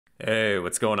Hey,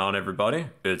 what's going on everybody?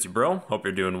 It's your bro, hope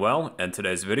you're doing well, and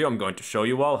today's video I'm going to show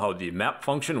you all how the map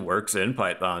function works in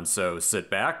Python, so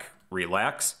sit back,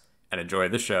 relax, and enjoy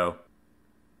the show.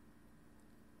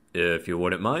 If you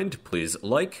wouldn't mind, please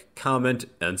like, comment,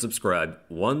 and subscribe.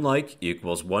 One like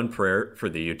equals one prayer for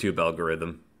the YouTube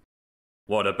algorithm.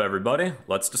 What up everybody?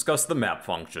 Let's discuss the map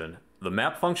function. The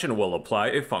map function will apply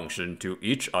a function to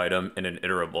each item in an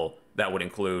iterable. That would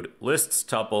include lists,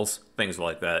 tuples, things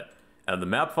like that. And the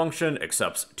map function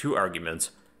accepts two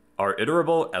arguments, our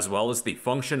iterable as well as the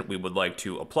function we would like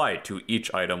to apply to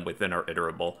each item within our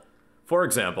iterable. For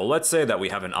example, let's say that we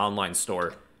have an online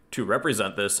store. To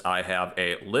represent this, I have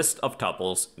a list of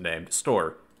tuples named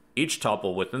store. Each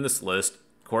tuple within this list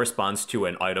corresponds to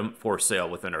an item for sale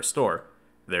within our store.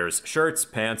 There's shirts,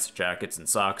 pants, jackets, and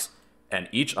socks, and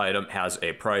each item has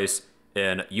a price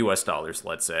in US dollars,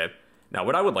 let's say. Now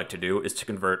what I would like to do is to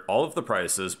convert all of the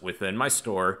prices within my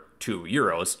store to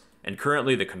euros, and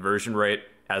currently the conversion rate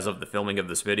as of the filming of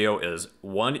this video is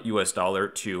 $1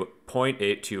 to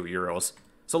 0.82 euros.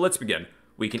 So let's begin.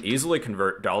 We can easily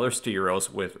convert dollars to euros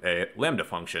with a lambda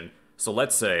function. So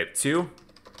let's say 2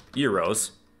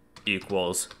 euros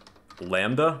equals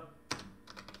lambda,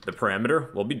 the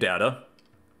parameter will be data,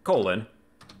 colon,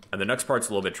 and the next part's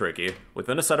a little bit tricky.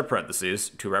 Within a set of parentheses,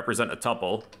 to represent a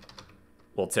tuple,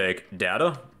 we'll take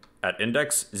data at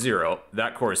index 0,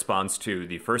 that corresponds to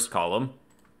the first column,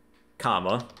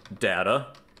 comma, data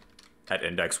at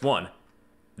index 1.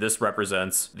 This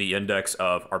represents the index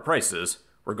of our prices.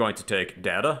 We're going to take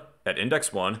data at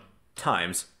index 1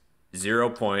 times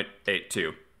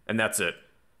 0.82, and that's it.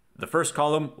 The first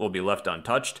column will be left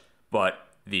untouched,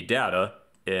 but the data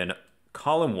in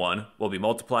column 1 will be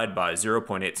multiplied by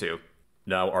 0.82.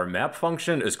 Now our map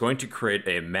function is going to create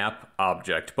a map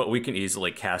object, but we can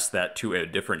easily cast that to a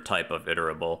different type of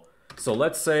iterable. So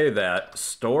let's say that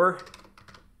store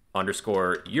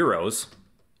underscore euros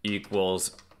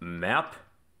equals map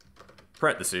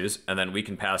parentheses, and then we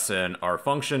can pass in our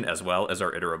function as well as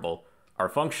our iterable. Our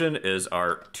function is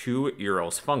our 2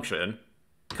 euros function,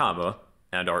 comma,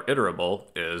 and our iterable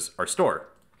is our store.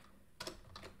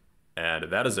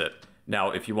 And that is it.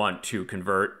 Now, if you want to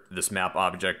convert this map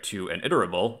object to an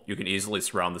iterable, you can easily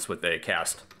surround this with a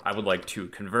cast. I would like to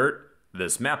convert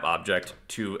this map object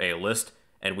to a list,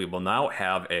 and we will now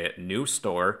have a new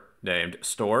store named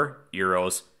store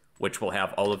euros, which will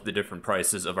have all of the different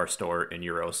prices of our store in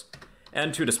euros.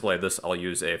 And to display this, I'll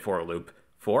use a for loop.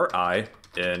 For I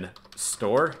in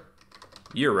store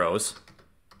euros,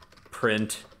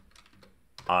 print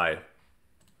I.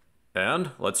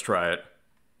 And let's try it.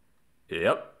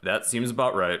 Yep, that seems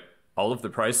about right. All of the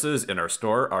prices in our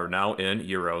store are now in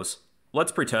euros.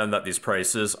 Let's pretend that these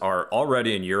prices are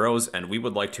already in euros and we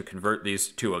would like to convert these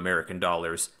to American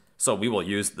dollars. So we will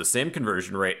use the same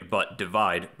conversion rate but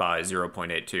divide by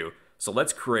 0.82. So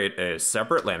let's create a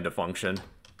separate lambda function.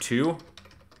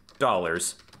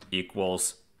 $2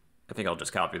 equals, I think I'll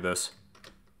just copy this.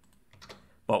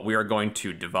 But we are going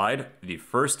to divide the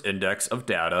first index of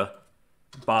data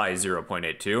by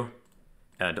 0.82.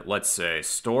 And let's say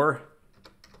store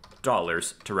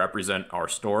dollars to represent our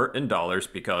store in dollars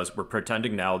because we're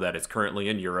pretending now that it's currently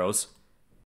in euros.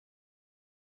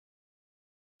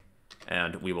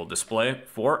 And we will display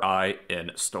for I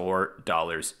in store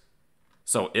dollars.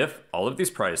 So if all of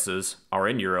these prices are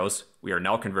in euros, we are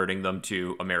now converting them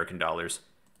to American dollars.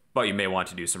 But you may want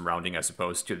to do some rounding, I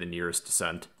suppose, to the nearest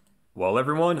cent. Well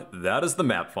everyone, that is the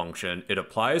map function. It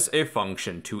applies a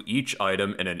function to each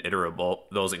item in an iterable.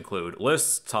 Those include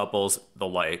lists, tuples, the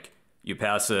like. You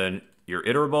pass in your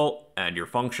iterable and your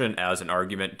function as an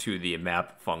argument to the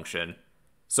map function.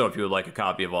 So if you would like a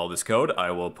copy of all this code,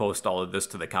 I will post all of this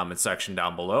to the comment section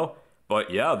down below.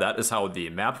 But yeah, that is how the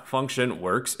map function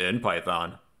works in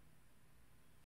Python.